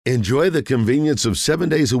Enjoy the convenience of 7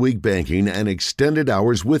 days a week banking and extended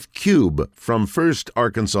hours with Cube from First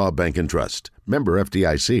Arkansas Bank and Trust. Member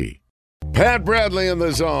FDIC. Pat Bradley in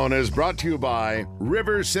the Zone is brought to you by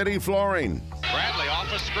River City Flooring. Bradley off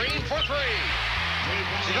the screen for three.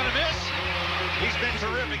 Is he going to miss? He's been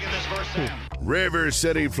terrific in this first half. River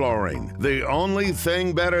City Flooring. The only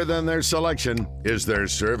thing better than their selection is their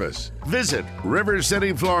service. Visit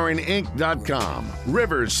rivercityflooringinc.com.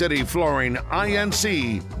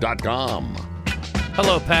 rivercityflooringinc.com.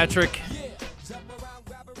 Hello, Patrick.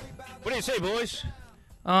 What do you say, boys?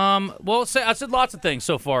 Well, I said lots of things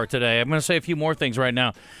so far today. I'm going to say a few more things right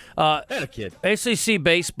now. Had a kid. ACC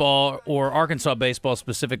baseball, or Arkansas baseball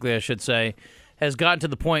specifically, I should say, has gotten to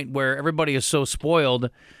the point where everybody is so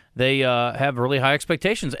spoiled they have really high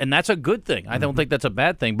expectations, and that's a good thing. I don't think that's a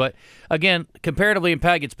bad thing. But, again, comparatively, and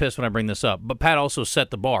Pat gets pissed when I bring this up, but Pat also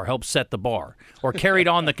set the bar, helped set the bar, or carried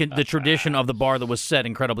on the tradition of the bar that was set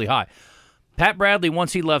incredibly high. Pat Bradley,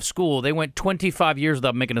 once he left school, they went 25 years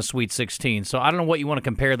without making a Sweet 16. So I don't know what you want to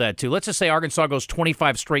compare that to. Let's just say Arkansas goes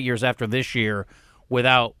 25 straight years after this year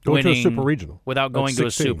without going winning. to a super regional. Without going to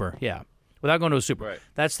a super. Yeah. Without going to a super. Right.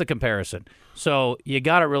 That's the comparison. So you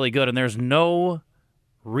got it really good, and there's no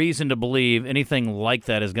reason to believe anything like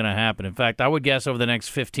that is going to happen. In fact, I would guess over the next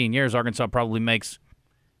 15 years, Arkansas probably makes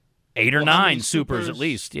 8 or 9 supers at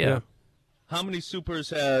least. Yeah. How many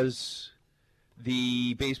supers has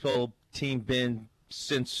the baseball team been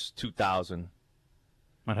since 2000?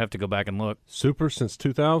 I'd have to go back and look. Super since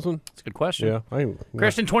 2000? That's a good question. Yeah.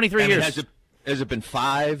 Christian, 23 years. Has it been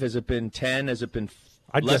 5? Has it been 10? Has it been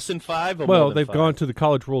less than 5? Or well, more than they've 5? gone to the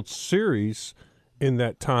College World Series in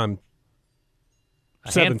that time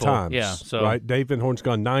A 7 handful, times. yeah, so- Right? Dave Van Horn's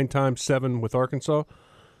gone 9 times, 7 with Arkansas.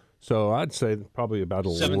 So I'd say probably about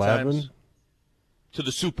 7 11. times to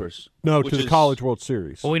the supers. No, which to the is- College World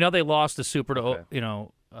Series. Well, we know they lost the super to, Okay.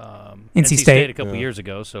 NC State a couple Yeah. years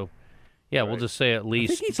ago. So, yeah, we'll just say at I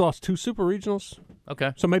least. think he's lost 2 super regionals.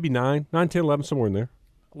 Okay. So maybe 9, 10, 11, somewhere in there.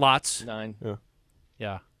 Lots. 9.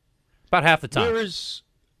 Yeah. About half the time. Where is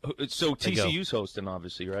so They go. TCU's hosting,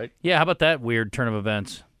 obviously, right? Yeah, how about that weird turn of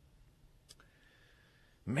events?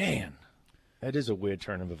 Man, that is a weird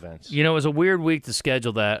turn of events. You know, it was a weird week to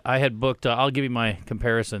schedule that. I had booked, I'll give you my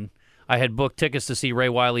comparison. I had booked tickets to see Ray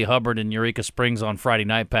Wiley Hubbard in Eureka Springs on Friday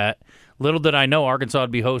night, Pat. Little did I know Arkansas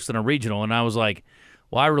would be hosting a regional, and I was like,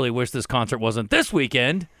 well, I really wish this concert wasn't this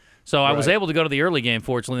weekend. So I was able to go to the early game,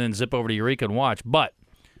 fortunately, and zip over to Eureka and watch. But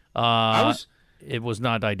it was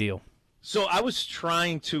not ideal. So I was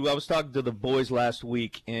talking to the boys last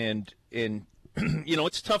week, and you know,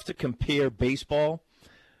 it's tough to compare baseball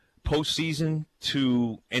postseason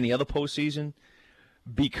to any other postseason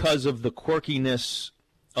because of the quirkiness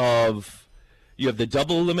of you have the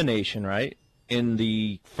double elimination, right, in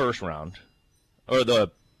the first round, or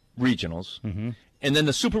the regionals, and then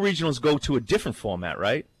the super regionals go to a different format,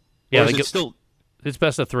 right? Yeah, or is it still it's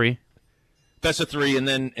best of 3. best of 3, and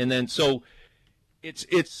then so it's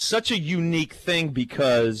such a unique thing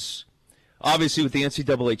because obviously with the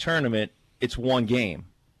NCAA tournament, it's one game.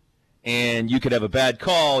 And you could have a bad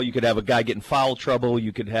call, you could have a guy get in foul trouble,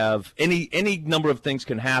 you could have any number of things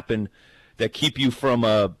can happen that keep you from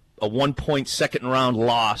a 1-point second round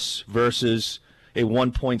loss versus a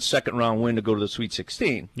 1-point second round win to go to the Sweet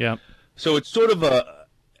 16. Yeah. So it's sort of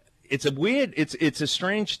it's a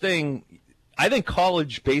strange thing. I think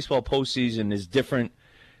college baseball postseason is different.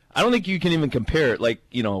 I don't think you can even compare it, like,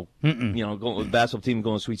 going with basketball team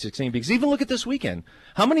going to Sweet 16, because even look at this weekend.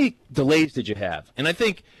 How many delays did you have? And I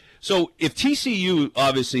think, so if TCU,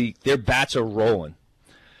 obviously, their bats are rolling,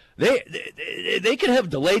 they can have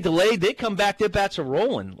delay, they come back, their bats are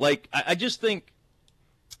rolling. Like, I just think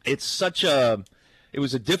it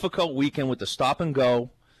was a difficult weekend with the stop and go.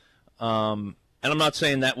 And I'm not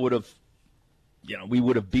saying that we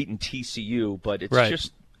would have beaten TCU, but it's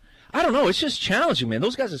just, I don't know. It's just challenging, man.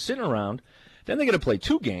 Those guys are sitting around. Then they got to play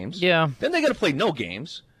 2 games. Yeah. Then they got to play no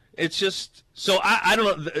games. It's just so I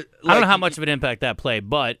don't know. I don't know how much of an impact that played,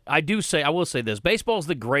 but I will say this: baseball's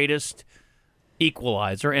the greatest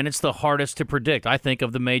equalizer, and it's the hardest to predict. I think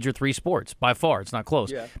of the major 3 sports by far. It's not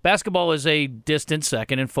close. Yeah. Basketball is a distant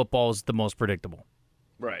second, and football is the most predictable.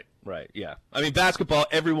 Right. Yeah. I mean, basketball.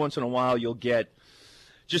 Every once in a while, you'll get.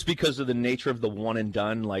 Just because of the nature of the one and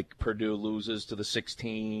done, like Purdue loses to the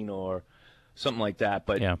 16 or something like that.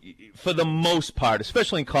 But for the most part,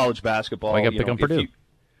 especially in college basketball, I got to pick on Purdue.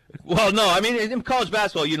 Well, no, I mean in college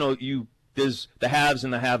basketball, there's the haves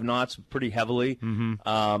and the have-nots pretty heavily.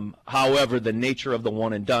 Mm-hmm. However, the nature of the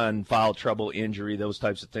one and done, foul trouble, injury, those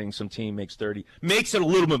types of things, some team makes 30, makes it a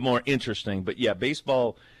little bit more interesting. But yeah,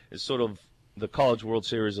 baseball is sort of the College World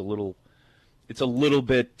Series it's a little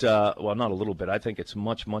bit, well, not a little bit. I think it's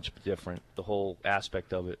much, much different, the whole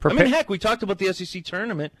aspect of it. I mean, heck, we talked about the SEC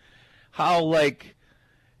tournament, how, like,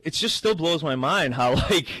 it just still blows my mind how,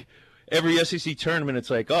 like, every SEC tournament, it's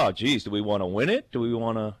like, oh, geez, do we want to win it? Do we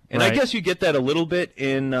want to? And I guess you get that a little bit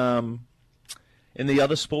in the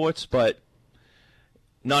other sports, but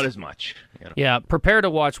not as much. You know? Yeah, prepare to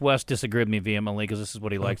watch Wes disagree with me vehemently because this is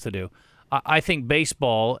what he likes to do. I think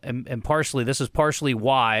baseball, and partially, this is partially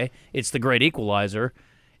why it's the great equalizer,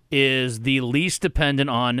 is the least dependent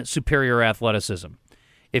on superior athleticism.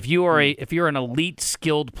 If you are if you're an elite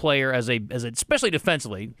skilled player as especially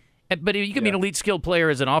defensively. But you can be an elite skilled player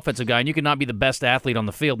as an offensive guy, and you can not be the best athlete on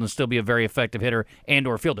the field and still be a very effective hitter and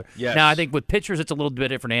or fielder. Yes. Now, I think with pitchers, it's a little bit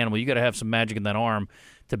different animal. You got to have some magic in that arm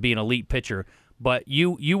to be an elite pitcher. But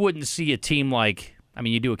you wouldn't see a team like, I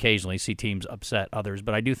mean, you do occasionally see teams upset others,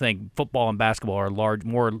 but I do think football and basketball are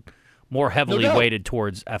more heavily weighted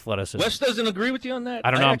towards athleticism. Wes doesn't agree with you on that?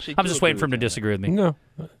 I don't know. I'm just waiting for him to disagree with me. No,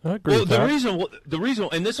 I agree with the that. reason,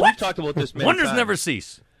 and this we've talked about this many Wonders times. never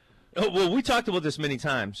cease. Oh, well, we talked about this many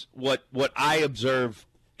times. What I observe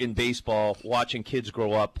in baseball, watching kids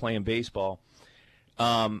grow up playing baseball,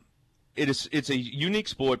 it's a unique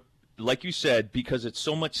sport, like you said, because it's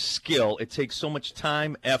so much skill. It takes so much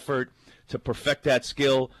time, effort to perfect that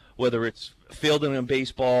skill, whether it's fielding a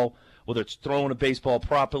baseball, whether it's throwing a baseball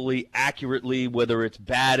properly, accurately, whether it's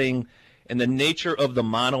batting, and the nature of the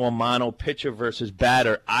mano-a-mano pitcher versus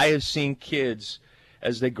batter. I have seen kids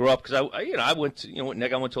as they grow up, because I went to,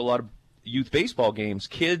 Nick, I went to a lot of youth baseball games.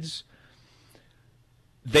 Kids,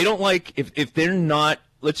 they don't like if they're not.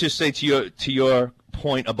 Let's just say to your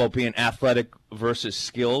point about being athletic versus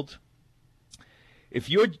skilled. If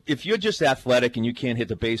you're just athletic and you can't hit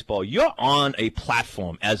the baseball, you're on a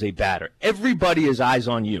platform as a batter. Everybody has eyes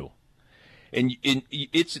on you, and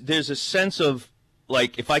there's a sense of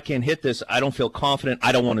like, if I can't hit this, I don't feel confident.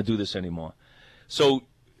 I don't want to do this anymore. So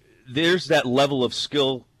there's that level of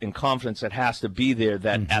skill and confidence that has to be there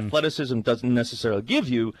that athleticism doesn't necessarily give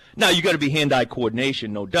you. Now, you got to be hand-eye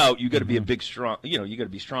coordination, no doubt. You got to be a big, strong, you got to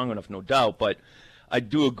be strong enough, no doubt. But I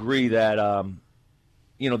do agree that,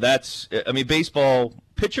 that's, I mean, baseball,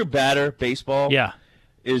 pitcher-batter baseball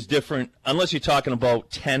is different, unless you're talking about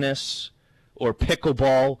tennis or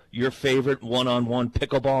pickleball, your favorite one-on-one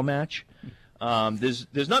pickleball match.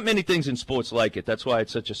 There's not many things in sports like it. That's why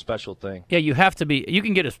it's such a special thing. Yeah, you have to be. You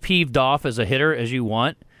can get as peeved off as a hitter as you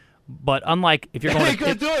want, but unlike if you're going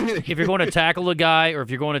to if you're going to tackle a guy, or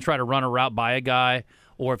if you're going to try to run a route by a guy,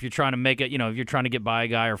 or if you're trying to make it, if you're trying to get by a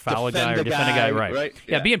guy or foul a guy or defend a guy, right?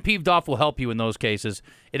 Yeah, being peeved off will help you in those cases.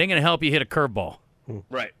 It ain't going to help you hit a curveball.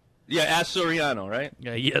 Right. Yeah, ask Soriano, right?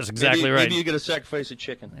 Yeah, yes, exactly right. Maybe you got to sacrifice a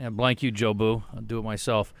chicken. Yeah, blank you, Joe Boo. I'll do it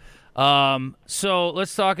myself. So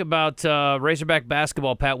let's talk about Razorback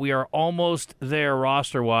basketball, Pat. We are almost there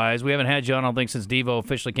roster-wise. We haven't had you on, I don't think, since Devo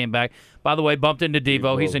officially came back. By the way, bumped into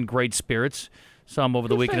Devo. He's in great spirits. Saw him over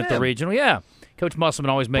the weekend at the regional. Yeah. Coach Musselman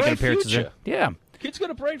always making appearances there. Yeah. Kid's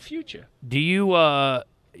got a bright future. Do you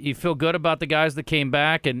you feel good about the guys that came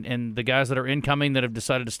back and the guys that are incoming that have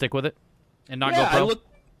decided to stick with it and not go pro?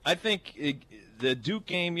 I think the Duke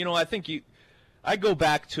game, I go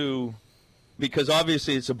back to, because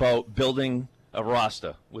obviously it's about building a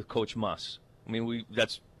roster with Coach Muss. I mean,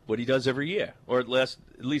 that's what he does every year, or at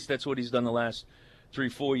least that's what he's done the last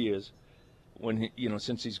 3-4 years when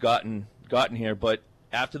since he's gotten here. But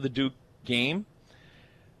after the Duke game,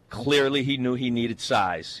 clearly he knew he needed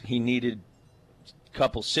size. He needed a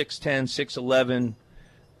couple 6'10", 6'11".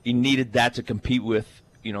 He needed that to compete with.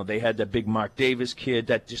 They had that big Mark Davis kid.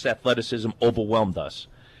 That just athleticism overwhelmed us.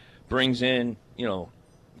 Brings in,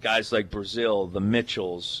 guys like Brazil, the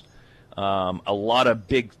Mitchells, a lot of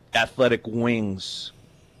big athletic wings,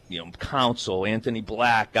 Council, Anthony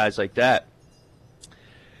Black, guys like that.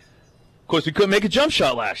 Of course, we couldn't make a jump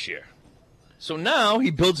shot last year. So now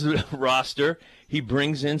he builds the roster. He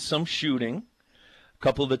brings in some shooting. A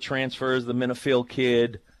couple of the transfers, the Minifield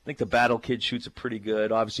kid. I think the Battle kid shoots it pretty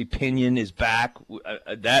good. Obviously, Pinion is back.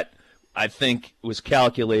 That, I think, was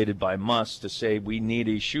calculated by Muss to say we need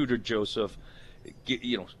a shooter, Joseph.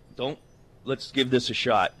 Let's give this a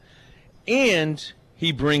shot. And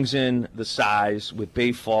he brings in the size with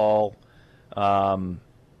Bayfall.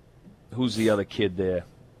 Who's the other kid there?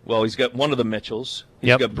 Well, he's got one of the Mitchells.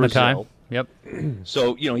 He's got Brazil. Makai. Yep.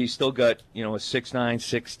 So, he's still got, a 6'9",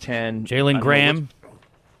 6'10". Jalen Graham.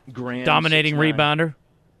 Dominating 6'9". rebounder.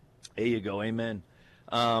 There you go. Amen.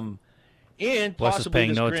 And Wes possibly is paying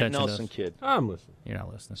this no Grant attention Nelson to kid. I'm listening. You're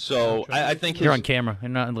not listening. So I think you're on camera. You're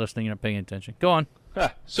not listening. You're not paying attention. Go on.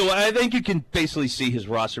 So I think you can basically see his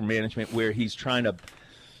roster management where he's trying to,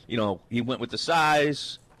 he went with the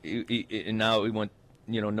size. and now he went.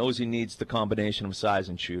 Knows he needs the combination of size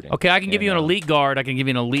and shooting. Okay, I can give you an elite guard. I can give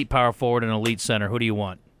you an elite power forward and an elite center. Who do you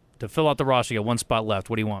want? To fill out the roster, you got one spot left.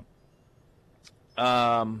 What do you want?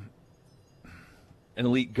 An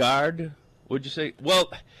elite guard, would you say?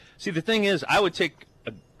 Well, see, the thing is, I would take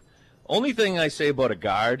only thing I say about a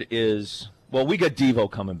guard is, well, we got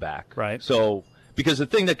Devo coming back. Right. So, because the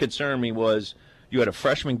thing that concerned me was you had a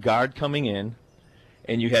freshman guard coming in,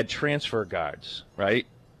 and you had transfer guards, right?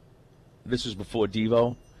 This was before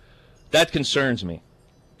Devo. That concerns me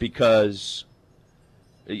because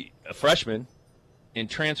a freshman in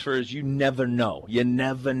transfers, you never know. You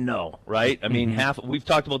never know, right? I mean, we've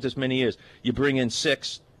talked about this many years. You bring in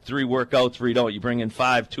 6, 3 work out, 3 don't. You bring in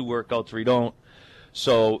 5, 2 work out, 3 don't.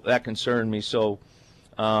 So that concerned me. So,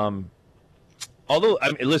 although,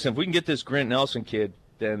 listen, if we can get this Grant Nelson kid,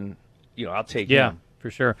 then, I'll take him. Yeah, for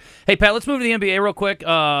sure. Hey, Pat, let's move to the NBA real quick.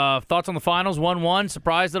 Thoughts on the finals? 1-1.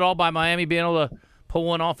 Surprised at all by Miami being able to pull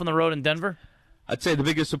one off on the road in Denver? I'd say the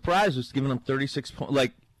biggest surprise was giving them 36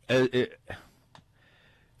 points.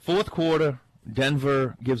 Fourth quarter,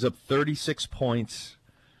 Denver gives up 36 points.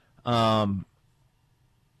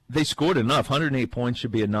 They scored enough. 108 points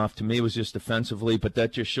should be enough. To me, it was just defensively, but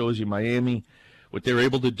that just shows you Miami, what they're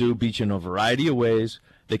able to do, beat you in a variety of ways.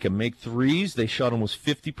 They can make threes. They shot almost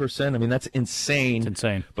 50%. I mean, that's insane. It's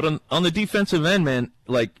insane. But on the defensive end, man,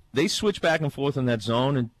 they switch back and forth in that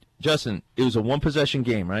zone. And, Justin, it was a one-possession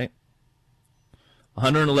game, right?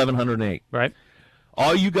 111, 108. Right.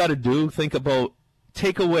 All you got to do,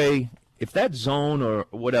 take away, if that zone or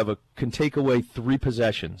whatever can take away 3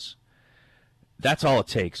 possessions, that's all it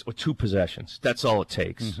takes, or 2 possessions. That's all it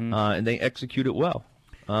takes. And they execute it well.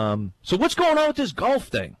 So what's going on with this golf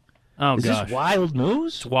thing? Oh, Is gosh. this wild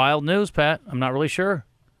news? It's wild news, Pat. I'm not really sure.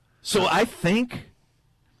 So I think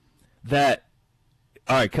that,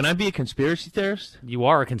 all right, can I be a conspiracy theorist? You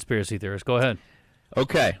are a conspiracy theorist. Go ahead.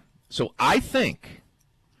 Okay. So I think,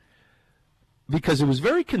 because it was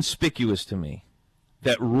very conspicuous to me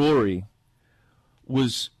that Rory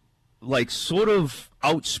was sort of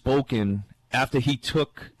outspoken after he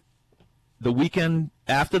took the weekend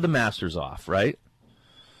after the Masters off, right?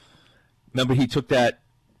 Remember, he took that.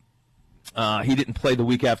 He didn't play the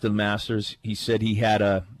week after the Masters. He said he had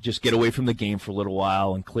to just get away from the game for a little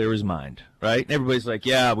while and clear his mind, right? And everybody's like,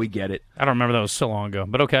 yeah, we get it. I don't remember, that was so long ago,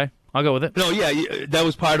 but okay. I'll go with it. No, yeah, that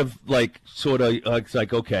was part of, sort of, it's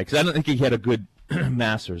like, okay, because I don't think he had a good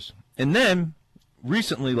Masters. And then,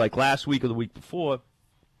 recently, last week or the week before,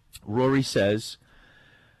 Rory says,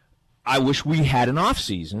 I wish we had an off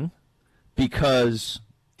season because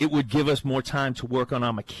it would give us more time to work on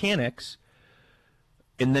our mechanics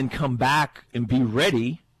and then come back and be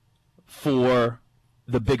ready for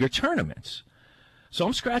the bigger tournaments. So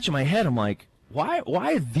I'm scratching my head. I'm like, why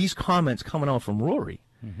are these comments coming out from Rory?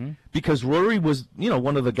 Because Rory was,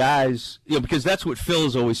 one of the guys, because that's what Phil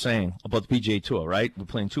is always saying about the PGA Tour, right? We're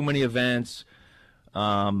playing too many events.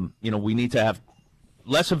 We need to have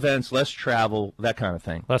less events, less travel, that kind of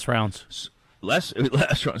thing. Less rounds. Less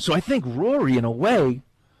rounds. So I think Rory, in a way,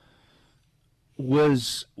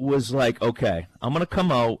 was like, okay, I'm going to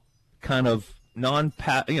come out kind of a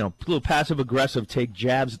little passive aggressive, take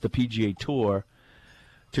jabs at the PGA Tour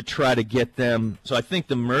to try to get them. So I think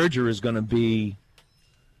the merger is going to be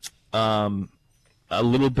a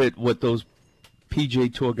little bit what those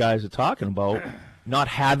PGA Tour guys are talking about, not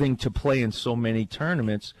having to play in so many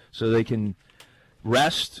tournaments so they can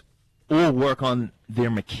rest or work on their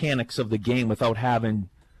mechanics of the game without having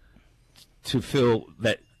to feel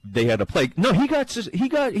that they had to play. No, he got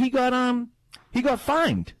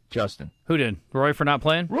fined, Justin. Who did? Rory for not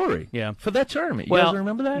playing? Rory. Yeah. For that tournament. You guys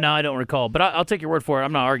remember that? No, I don't recall. But I'll take your word for it.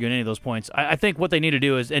 I'm not arguing any of those points. I think what they need to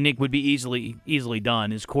do is, and it would be easily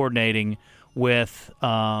done, is coordinating with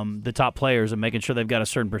the top players and making sure they've got a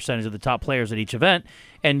certain percentage of the top players at each event.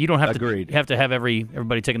 And you don't have to have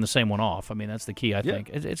everybody taking the same one off. I mean, that's the key, I think.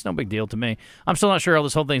 It's no big deal to me. I'm still not sure how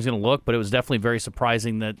this whole thing's going to look, but it was definitely very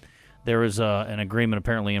surprising that there is an agreement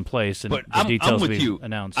apparently in place, and but the details I'm will with be you.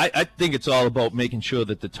 announced. I think it's all about making sure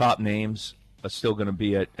that the top names are still going to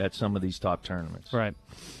be at some of these top tournaments. Right.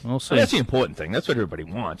 We'll see. That's the important thing. That's what everybody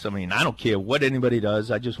wants. I mean, I don't care what anybody does.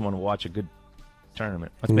 I just want to watch a good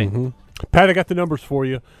tournament. That's me. Pat, I got the numbers for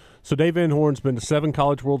you. So Dave Van Horn's been to 7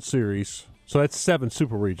 College World Series. So that's 7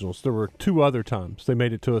 Super Regionals. There were 2 other times they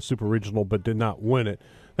made it to a Super Regional but did not win it.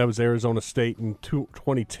 That was Arizona State in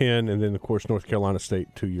 2010, and then, of course, North Carolina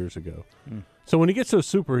State 2 years ago. So when he gets to a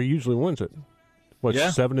Super, he usually wins it.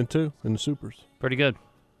 7-2 in the Supers. Pretty good.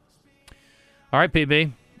 All right,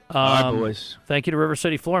 PB. All right, boys. Thank you to River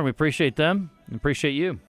City Flooring. We appreciate them and appreciate you.